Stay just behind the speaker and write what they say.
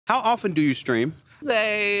How often do you stream?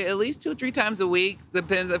 Say at least 2 or 3 times a week.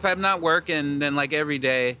 Depends if I'm not working, then like every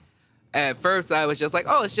day. At first, I was just like,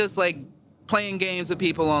 oh, it's just like playing games with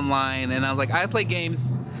people online. And I was like, I play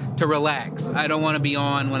games to relax. I don't want to be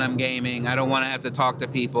on when I'm gaming. I don't want to have to talk to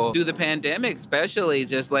people. Through the pandemic, especially,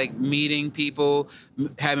 just like meeting people,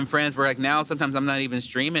 having friends where like now sometimes I'm not even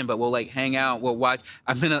streaming, but we'll like hang out, we'll watch.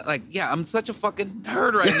 I'm such a fucking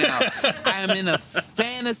nerd right now. I am in a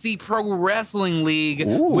fantasy pro wrestling league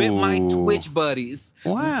with my Twitch buddies.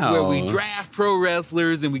 Wow. Where we draft pro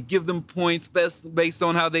wrestlers and we give them points based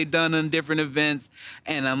on how they've done in different events.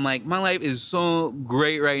 And I'm like, my life is so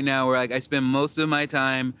great right now where like I spend most of my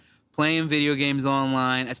time playing video games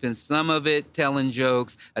online. I spend some of it telling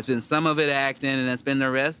jokes. I spend some of it acting, and I spend the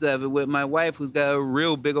rest of it with my wife, who's got a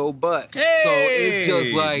real big old butt. Hey, so it's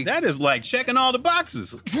just like that is like checking all the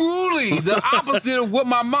boxes. Truly, the opposite of what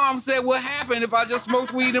my mom said would happen if I just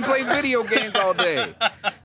smoked weed and played video games all day.